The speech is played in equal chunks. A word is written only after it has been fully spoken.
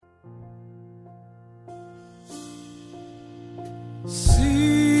Wake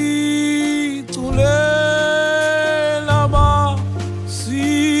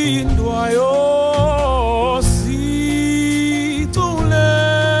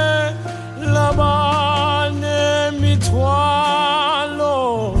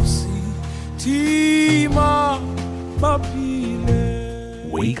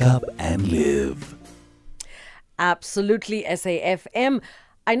up and live. Absolutely, SAFM.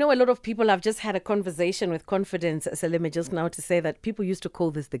 I know a lot of people have just had a conversation with confidence, Seleme, just now to say that people used to call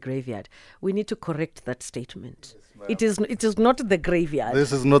this the graveyard. We need to correct that statement. Yes, it is not the graveyard.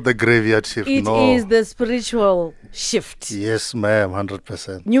 This is not the graveyard shift, It is the spiritual shift. Yes, ma'am,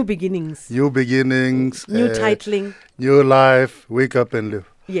 100%. New beginnings. New beginnings. New titling. New life. Wake up and live.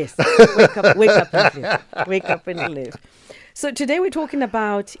 Yes, wake up and live. Wake up and live. So today we're talking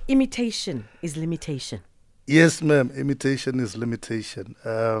about imitation is limitation. Yes, ma'am. Imitation is limitation.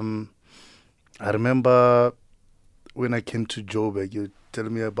 I remember when I came to Joburg, you tell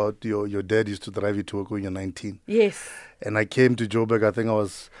me about your dad used to drive you to work when you're 19. Yes. And I came to Joburg, I think I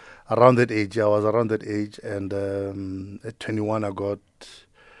was around that age. I was around that age. And at 21, I got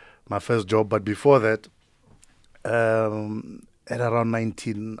my first job. But before that, at around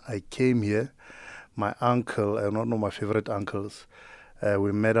 19, I came here. My uncle, one of my favorite uncles,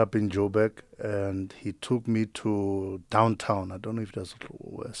 we met up in Joburg, and he took me to downtown. I don't know if there's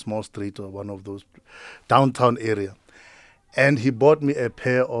a small street or one of those downtown area. And he bought me a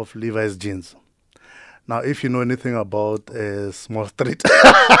pair of Levi's jeans. Now, if you know anything about a small street,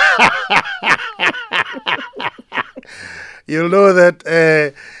 you'll know that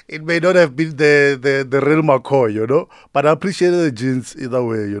it may not have been the real McCoy, you know. But I appreciated the jeans either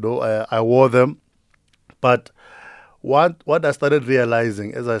way, you know. I wore them. But what I started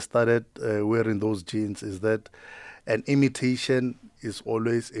realizing as I started wearing those jeans is that an imitation is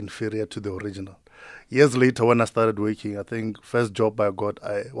always inferior to the original. Years later, when I started working, I think first job I got,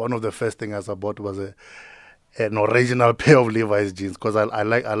 one of the first things I bought was an original pair of Levi's jeans because I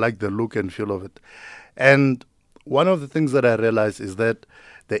like the look and feel of it. And one of the things that I realized is that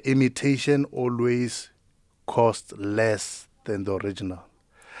the imitation always costs less than the original.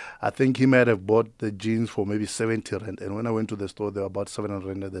 I think he might have bought the jeans for maybe 70 rand, and when I went to the store, they were about 700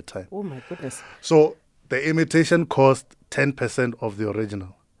 rand at the time. Oh my goodness. So the imitation cost 10% of the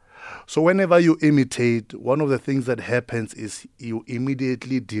original. So whenever you imitate, one of the things that happens is you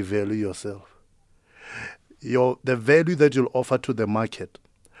immediately devalue yourself. The value that you'll offer to the market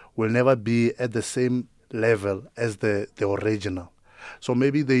will never be at the same level as the original. So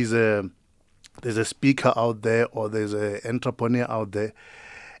maybe there's a speaker out there, or there's an entrepreneur out there,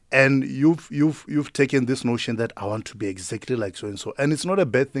 and you've taken this notion that I want to be exactly like so and so. And it's not a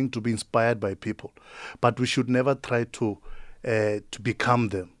bad thing to be inspired by people, but we should never try to become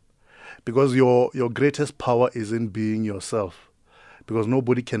them, because your greatest power is in being yourself, because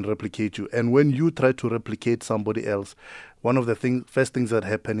nobody can replicate you. And when you try to replicate somebody else, one of the first things that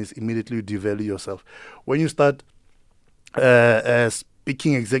happen is immediately you devalue yourself. When you start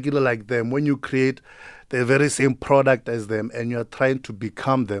speaking exactly like them, when you create the very same product as them and you're trying to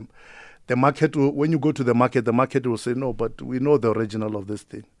become them, the market when you go to the market will say, no, but we know the original of this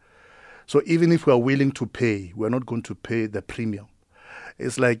thing. So even if we are willing to pay, we're not going to pay the premium.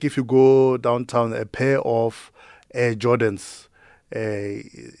 It's like if you go downtown, a pair of Air Jordans,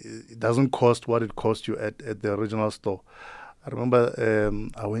 it doesn't cost what it cost you at the original store. I remember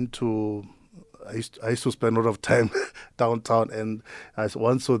I used to spend a lot of time downtown, and I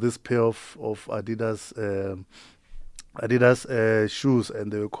once saw this pair of Adidas shoes,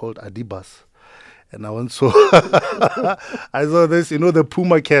 and they were called Adibas. And I once saw I saw this, the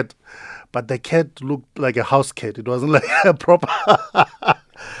Puma cat, but the cat looked like a house cat. It wasn't like a proper.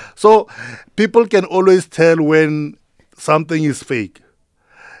 So people can always tell when something is fake.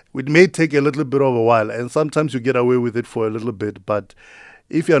 It may take a little bit of a while, and sometimes you get away with it for a little bit, but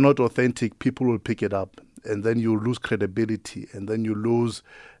if you're not authentic, people will pick it up, and then you lose credibility, and then you lose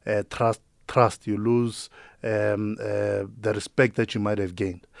trust. You lose the respect that you might have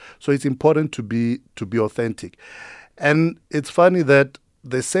gained. So it's important to be authentic. And it's funny that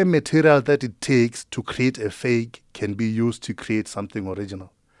the same material that it takes to create a fake can be used to create something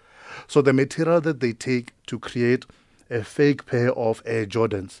original. So the material that they take to create a fake pair of Air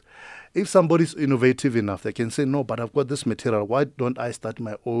Jordans, if somebody's innovative enough, they can say, no, but I've got this material. Why don't I start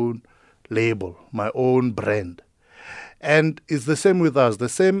my own label, my own brand? And it's the same with us. The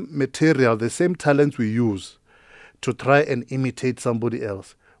same material, the same talent we use to try and imitate somebody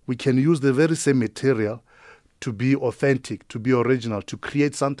else. We can use the very same material to be authentic, to be original, to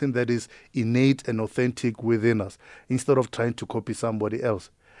create something that is innate and authentic within us, instead of trying to copy somebody else.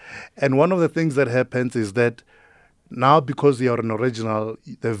 And one of the things that happens is that Now, because you're an original,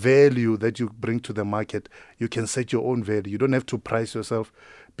 the value that you bring to the market, you can set your own value. You don't have to price yourself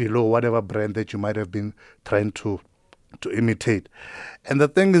below whatever brand that you might have been trying to imitate. And the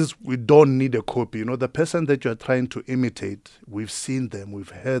thing is, we don't need a copy. You know, the person that you're trying to imitate, we've seen them, we've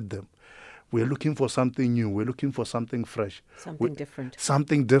heard them. We're looking for something new. We're looking for something fresh. Something different.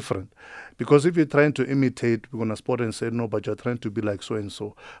 Something different. Because if you're trying to imitate, we're going to spot and say, no, but you're trying to be like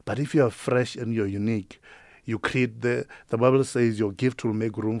so-and-so. But if you're fresh and you're unique, you create the Bible says your gift will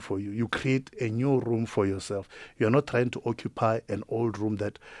make room for you. You create a new room for yourself. You're not trying to occupy an old room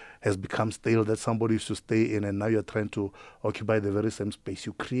that has become stale, that somebody used to stay in, and now you're trying to occupy the very same space.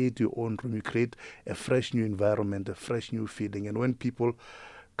 You create your own room. You create a fresh new environment, a fresh new feeling. And when people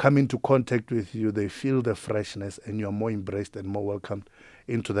come into contact with you, they feel the freshness, and you're more embraced and more welcomed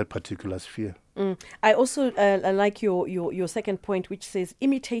into that particular sphere. I also like your second point, which says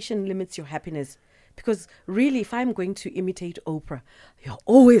imitation limits your happiness. Because really, if I'm going to imitate Oprah, you're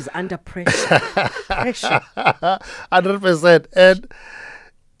always under pressure. 100%. And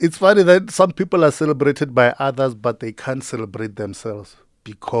it's funny that some people are celebrated by others, but they can't celebrate themselves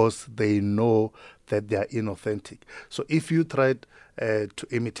because they know that they are inauthentic. So if you tried to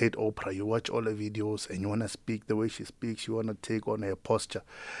imitate Oprah, you watch all the videos and you want to speak the way she speaks, you want to take on her posture.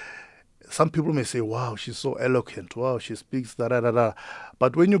 Some people may say, wow, she's so eloquent. Wow, she speaks da-da-da-da.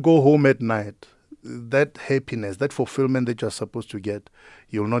 But when you go home at night, that happiness, that fulfillment that you're supposed to get,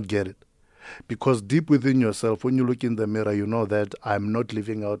 you'll not get it. Because deep within yourself, when you look in the mirror, you know that I'm not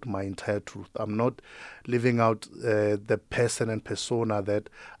living out my entire truth. I'm not living out the person and persona that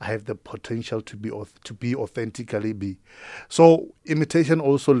I have the potential to be authentically be. So imitation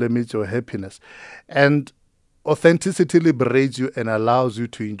also limits your happiness. And authenticity liberates you and allows you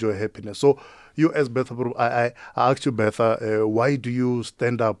to enjoy happiness. So you as Bertha, I asked you, Bertha, why do you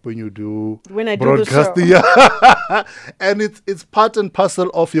stand up when you do broadcasting? Yeah. And it's part and parcel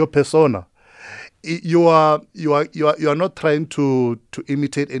of your persona. You are not trying to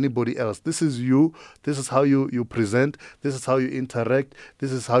imitate anybody else. This is you. This is how you present. This is how you interact.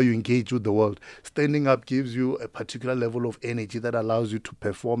 This is how you engage with the world. Standing up gives you a particular level of energy that allows you to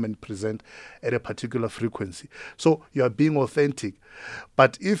perform and present at a particular frequency. So you are being authentic.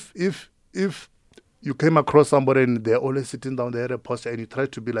 But if you came across somebody and they're always sitting down there at a posture and you try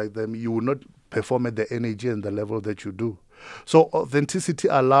to be like them, you will not perform at the energy and the level that you do. So authenticity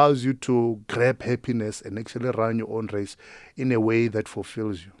allows you to grab happiness and actually run your own race in a way that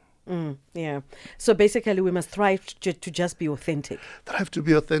fulfills you. Yeah. So basically we must strive to just be authentic. Strive to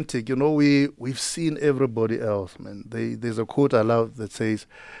be authentic. You know, we've seen everybody else, man. There's a quote I love that says,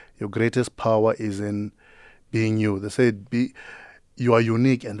 your greatest power is in being you. They say, you are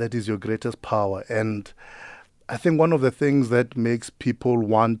unique, and that is your greatest power. And I think one of the things that makes people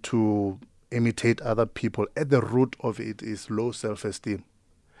want to imitate other people, at the root of it is low self-esteem.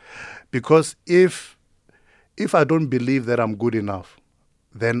 Because if I don't believe that I'm good enough,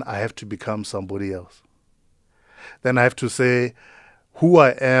 then I have to become somebody else. Then I have to say who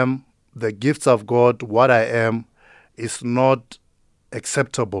I am, the gifts of God, what I am, is not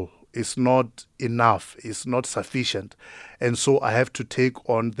acceptable. It's not enough. It's not sufficient. And so I have to take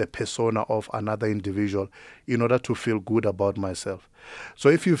on the persona of another individual in order to feel good about myself. So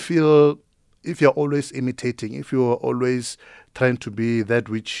if you're always imitating, if you're always trying to be that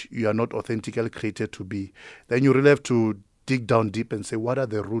which you are not authentically created to be, then you really have to dig down deep and say, what are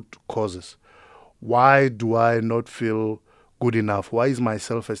the root causes? Why do I not feel good enough? Why is my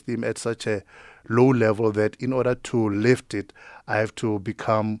self-esteem at such a low level that in order to lift it, I have to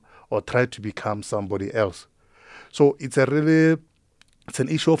become or try to become somebody else? So it's an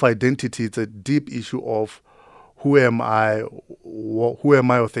issue of identity. It's a deep issue of who am I? Who am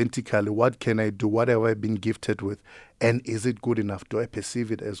I authentically? What can I do? What have I been gifted with? And is it good enough? Do I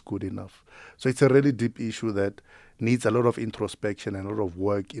perceive it as good enough? So it's a really deep issue that needs a lot of introspection and a lot of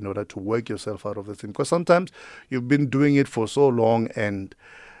work in order to work yourself out of the thing. Because sometimes you've been doing it for so long and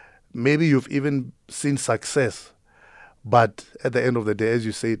maybe you've even seen success. But at the end of the day, as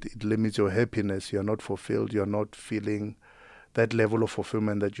you said, it limits your happiness. You're not fulfilled. You're not feeling that level of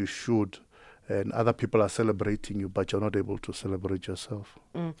fulfillment that you should. And other people are celebrating you, but you're not able to celebrate yourself.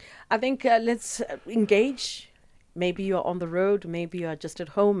 I think let's engage. Maybe you're on the road. Maybe you're just at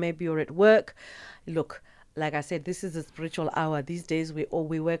home. Maybe you're at work. Look, like I said, this is a spiritual hour. These days,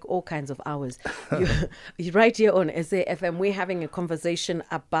 we work all kinds of hours. Right here on SAFM, we're having a conversation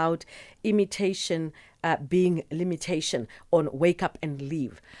about imitation being limitation on Wake Up and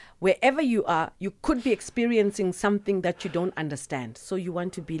Leave. Wherever you are, you could be experiencing something that you don't understand. So you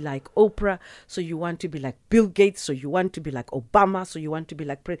want to be like Oprah, so you want to be like Bill Gates, so you want to be like Obama, so you want to be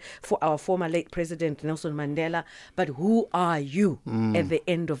like for our former late president Nelson Mandela. But who are you at the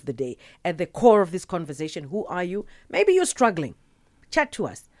end of the day? At the core of this conversation, who are you? Maybe you're struggling. Chat to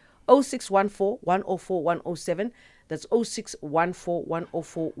us. 0614 104 107. That's 0614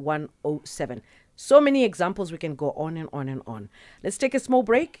 104 107. So many examples, we can go on and on and on. Let's take a small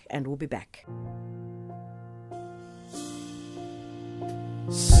break and we'll be back.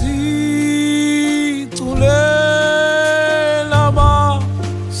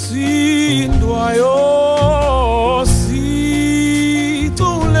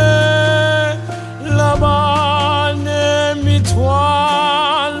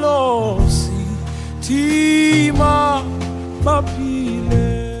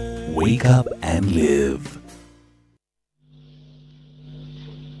 Wake up and live.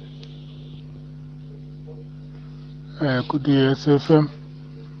 Good day, SFM.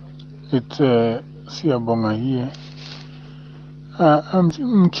 It's Siabonga here.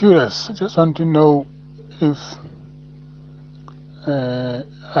 I'm curious. I just want to know if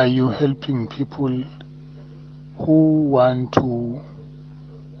are you helping people who want to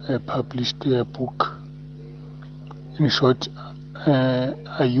publish their book? In short,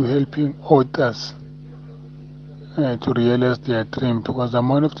 are you helping authors to realize their dream? Because I'm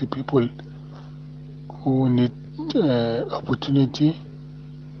one of the people who need opportunity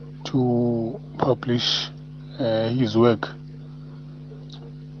to publish his work.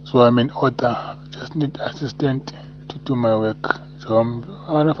 So I'm an author, just need assistant to do my work. So I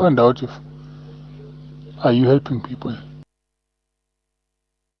want to find out if are you helping people?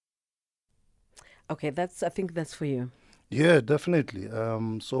 Okay, I think that's for you. Yeah, definitely.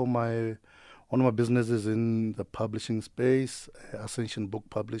 So one of my businesses in the publishing space, Ascension Book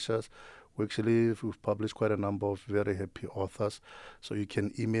Publishers. We've published quite a number of very happy authors. So you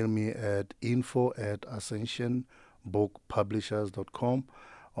can email me at info@ascensionbookpublishers.com.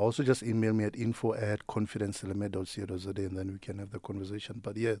 Also just email me at info@confidenceseleme.co.za, and then we can have the conversation.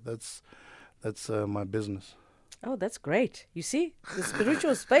 But yeah, that's my business. Oh, that's great. You see, the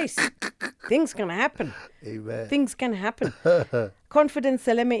spiritual space, things can happen. Amen. Things can happen. Confidence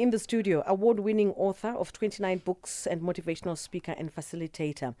Seleme in the studio, award-winning author of 29 books and motivational speaker and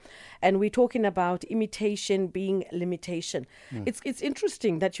facilitator. And we're talking about imitation being limitation. It's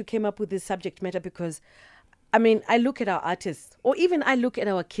interesting that you came up with this subject matter because, I mean, I look at our artists, or even I look at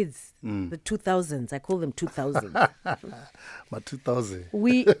our kids, the 2000s. I call them 2000s. My 2000.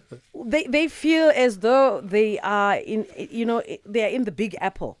 They feel as though they are they are in the Big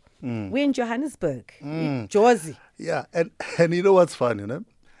Apple. We're in Johannesburg, in Jersey. Yeah, and you know what's fun,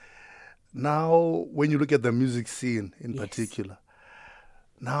 Now, when you look at the music scene in particular,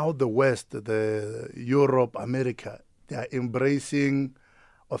 now the West, the Europe, America, they are embracing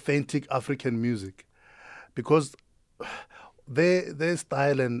authentic African music. Because their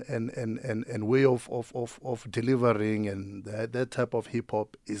style and way of delivering and that type of hip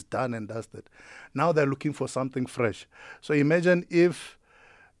hop is done and dusted. Now they're looking for something fresh. So imagine if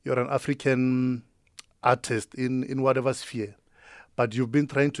you're an African artist in whatever sphere, but you've been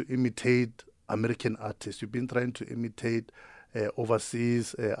trying to imitate American artists. You've been trying to imitate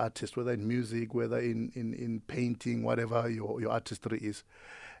overseas artists, whether in music, whether in painting, whatever your artistry is,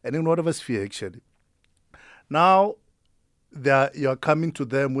 and in whatever sphere actually. Now, you're coming to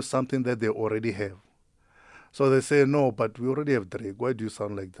them with something that they already have. So they say, no, but we already have Drake. Why do you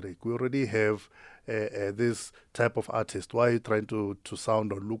sound like Drake? We already have this type of artist. Why are you trying to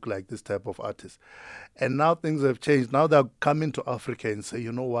sound or look like this type of artist? And now things have changed. Now they're coming to Africa and say,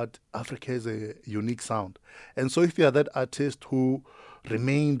 you know what? Africa is a unique sound. And so if you are that artist who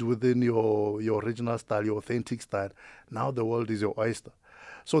remained within your original style, your authentic style, now the world is your oyster.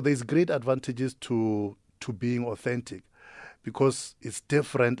 So there's great advantages to being authentic because it's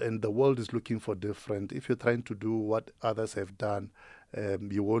different and the world is looking for different. If you're trying to do what others have done,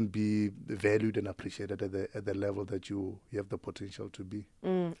 you won't be valued and appreciated at the level that you have the potential to be.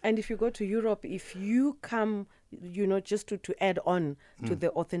 And if you go to Europe, if you come, just to add on to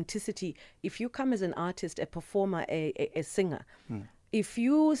the authenticity, if you come as an artist, a performer, a singer, if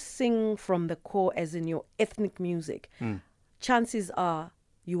you sing from the core as in your ethnic music, chances are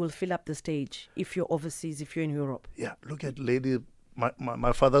you will fill up the stage if you're overseas, if you're in Europe. Yeah, look at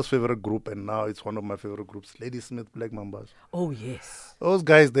my father's favorite group, and now it's one of my favorite groups, Ladysmith Black Mambas. Oh, yes. Those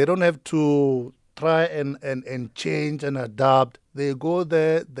guys, they don't have to try and change and adapt. They go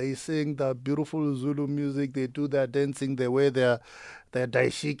there, they sing the beautiful Zulu music, they do their dancing, they wear their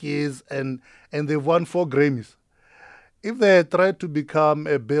daishikis, and they've won 4 Grammys. If they had tried to become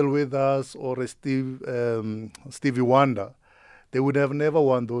a Bill Withers or a Stevie Wonder, they would have never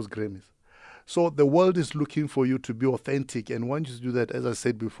won those Grammys. So the world is looking for you to be authentic. And once you do that, as I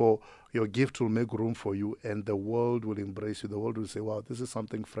said before, your gift will make room for you and the world will embrace you. The world will say, wow, this is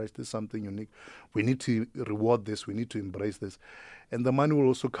something fresh. This is something unique. We need to reward this. We need to embrace this. And the money will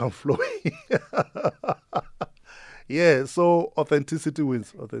also come flowing. Yeah, so authenticity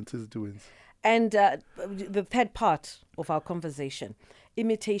wins. Authenticity wins. And the third part of our conversation,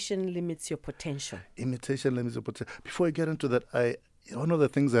 imitation limits your potential. Imitation limits your potential. Before I get into that, one of the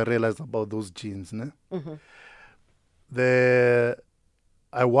things I realized about those jeans,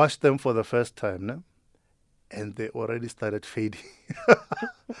 I washed them for the first time, and they already started fading.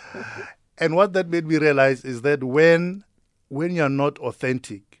 And what that made me realize is that when you're not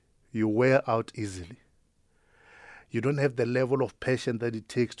authentic, you wear out easily. You don't have the level of passion that it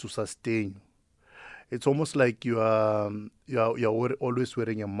takes to sustain you. It's almost like you're always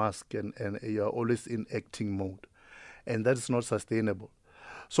wearing a mask and you're always in acting mode, and that's not sustainable.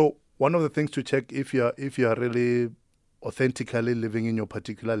 So one of the things to check if you are really authentically living in your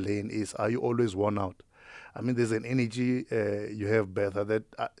particular lane is, are you always worn out? I mean, there's an energy you have, Bertha, that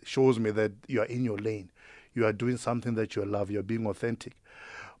shows me that you are in your lane. You are doing something that you love. You're being authentic.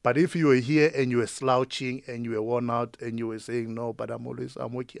 But if you were here and you were slouching and you were worn out and you were saying, no, but I'm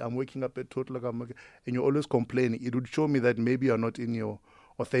waking up at total, and you're always complaining, it would show me that maybe you're not in your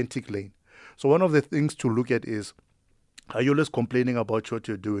authentic lane. So one of the things to look at is, are you always complaining about what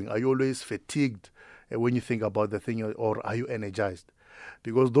you're doing? Are you always fatigued when you think about the thing, or are you energized?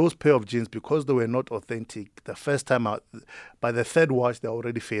 Because those pair of jeans, because they were not authentic, the first time out, by the third wash, they're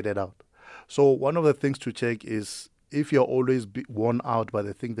already faded out. So one of the things to check is, if you're always worn out by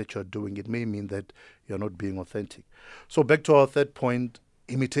the thing that you're doing, it may mean that you're not being authentic. So back to our third point,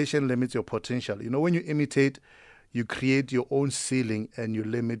 imitation limits your potential. When you imitate, you create your own ceiling and you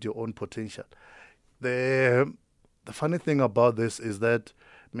limit your own potential. The funny thing about this is that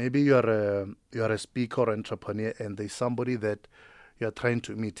maybe you're a speaker or entrepreneur and there's somebody that you're trying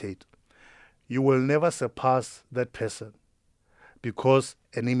to imitate. You will never surpass that person, because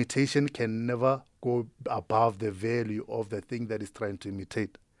an imitation can never go above the value of the thing that is trying to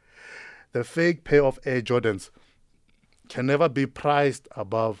imitate. The fake pair of Air Jordans can never be priced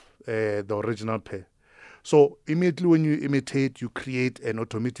above the original pair. So immediately when you imitate, you create an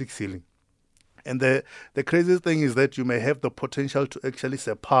automatic ceiling. And the craziest thing is that you may have the potential to actually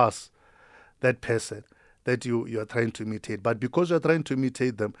surpass that person that you are trying to imitate. But because you're trying to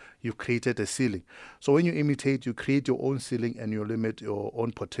imitate them, you've created a ceiling. So when you imitate, you create your own ceiling and you limit your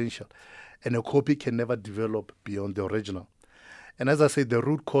own potential. And a copy can never develop beyond the original. And as I said, the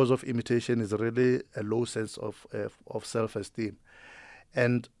root cause of imitation is really a low sense of self-esteem.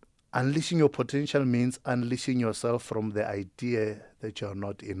 And unleashing your potential means unleashing yourself from the idea that you're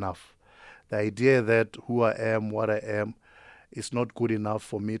not enough. The idea that who I am, what I am, is not good enough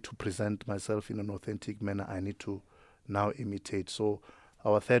for me to present myself in an authentic manner. I need to now imitate. So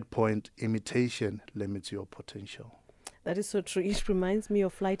our third point, imitation limits your potential. That is so true. It reminds me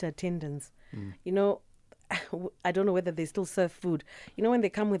of flight attendants. I don't know whether they still serve food. When they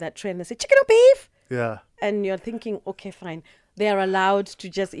come with that tray and they say, chicken or beef? Yeah. And you're thinking, okay, fine. They are allowed to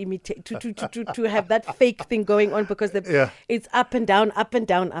just imitate, to have that fake thing going on, because it's up and down, up and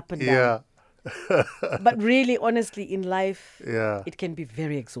down, up and down. Yeah. But really, honestly, in life, it can be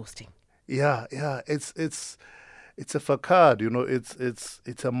very exhausting. Yeah. It's a facade,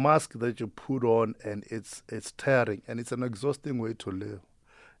 it's a mask that you put on, and it's tiring, and it's an exhausting way to live.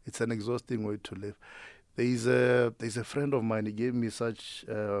 There's a friend of mine. He gave me such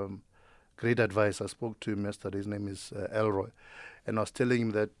great advice. I spoke to him yesterday. His name is Elroy, and I was telling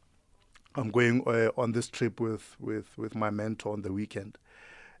him that I'm going on this trip with my mentor on the weekend.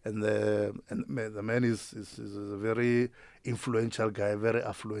 And the man is a very influential guy, very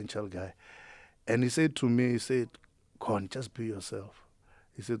affluential guy. And he said to me, "Go on, just be yourself."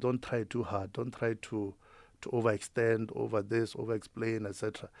 He said, "Don't try too hard. Don't try to overextend, over this, over-explain,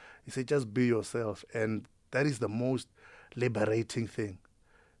 etc." He said, "Just be yourself." And that is the most liberating thing.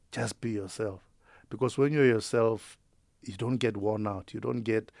 Just be yourself. Because when you're yourself, you don't get worn out. You don't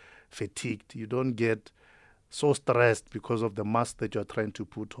get fatigued. You don't get so stressed because of the mask that you're trying to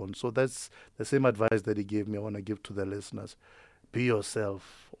put on. So that's the same advice that he gave me. I want to give to the listeners. Be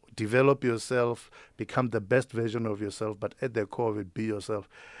yourself. Develop yourself. Become the best version of yourself. But at the core of it, be yourself.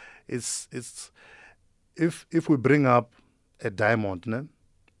 It's if we bring up a diamond, and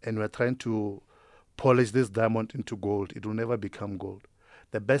we're trying to polish this diamond into gold, it will never become gold.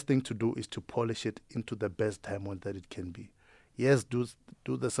 The best thing to do is to polish it into the best diamond that it can be. Yes, do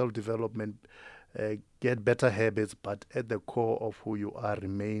the self-development, get better habits, but at the core of who you are,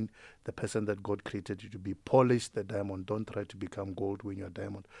 remain the person that God created you to be. Polish the diamond. Don't try to become gold when you're a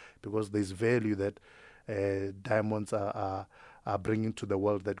diamond, because there's value that diamonds are bringing to the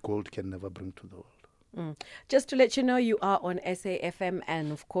world that gold can never bring to the world. Just to let you know, you are on SAFM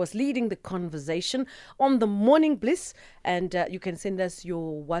and, of course, leading the conversation on the Morning Bliss. And you can send us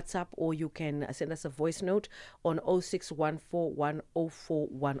your WhatsApp, or you can send us a voice note on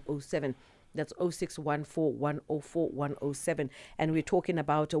 0614104107. That's 0614104107. And we're talking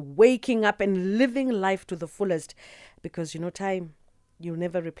about waking up and living life to the fullest, because, time, you'll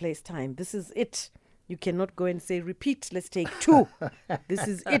never replace time. This is it. You cannot go and say, repeat, let's take 2. This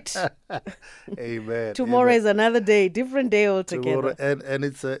is it. Amen. Tomorrow Amen. is another day, different day altogether. And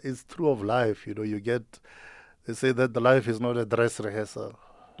it's true of life. They say that the life is not a dress rehearsal.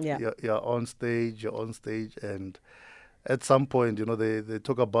 Yeah. You're on stage, and at some point, they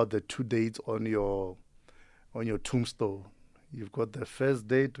talk about the 2 dates on your tombstone. You've got the first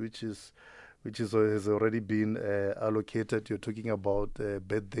date, which has already been allocated. You're talking about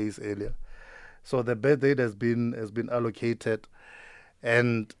birthdays earlier. So the birth date has been allocated,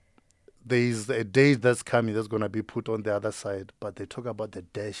 and there is a date that's coming that's going to be put on the other side. But they talk about the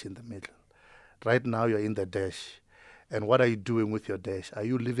dash in the middle. Right now, you're in the dash, and what are you doing with your dash? Are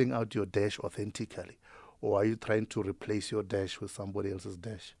you living out your dash authentically, or are you trying to replace your dash with somebody else's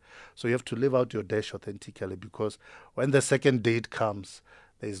dash? So you have to live out your dash authentically, because when the second date comes,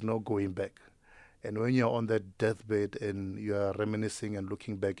 there is no going back. And when you're on that deathbed and you are reminiscing and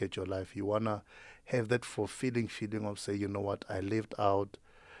looking back at your life, you want to have that fulfilling feeling of saying, you know what, I lived out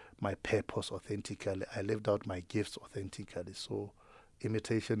my purpose authentically. I lived out my gifts authentically. So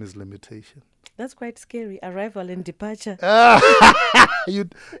imitation is limitation. That's quite scary. Arrival and departure. You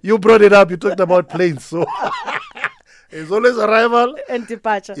brought it up. You talked about planes. So it's always arrival and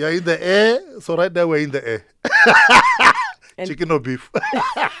departure. You're in the air. So right now we're in the air. Chicken or beef.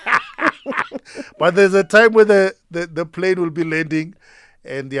 But there's a time where the plane will be landing,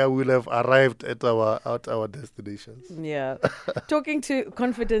 and we'll have arrived at our destinations. Yeah. Talking to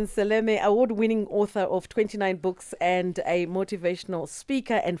Confidence Seleme, award-winning author of 29 books and a motivational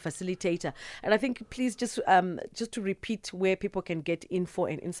speaker and facilitator. And I think, please, just to repeat where people can get info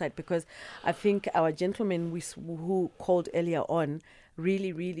and insight, because I think our gentleman who called earlier on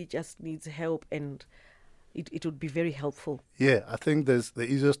really, really just needs help, and it would be very helpful. Yeah, I think the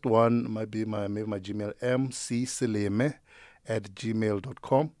easiest one might be my Gmail,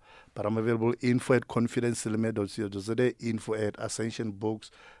 mcseleme@gmail.com. But I'm available info@confidenceseleme.co.za,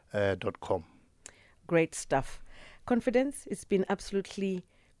 info@ascensionbooks.com. Great stuff. Confidence, it's been absolutely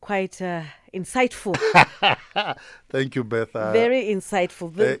quite insightful. Thank you, Beth. Very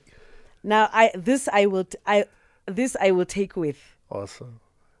insightful. Now, this I will take with. Awesome.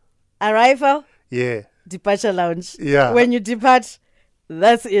 Arrival. Yeah. Departure lounge. Yeah. When you depart,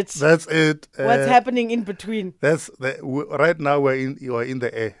 that's it. That's it. What's happening in between? Right now you are in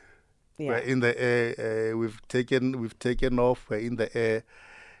the air. Yeah. We're in the air. We've taken off. We're in the air,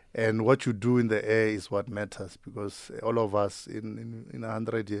 and what you do in the air is what matters, because all of us in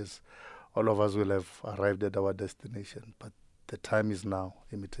 100 years, all of us will have arrived at our destination. But the time is now.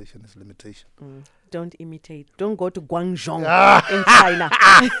 Imitation is limitation. Don't imitate. Don't go to Guangzhou in China.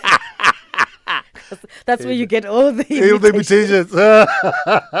 That's where you get all the imitations.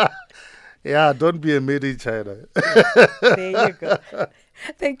 Yeah, don't be a made in China. There you go.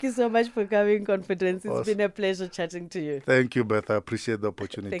 Thank you so much for coming, Confidence. It's been a pleasure chatting to you. Thank you, Beth. I appreciate the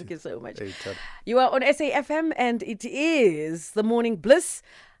opportunity. Thank you so much. Anytime. You are on SAFM, and it is the Morning Bliss.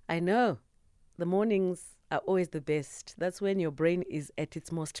 I know the mornings are always the best. That's when your brain is at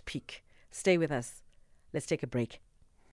its most peak. Stay with us. Let's take a break.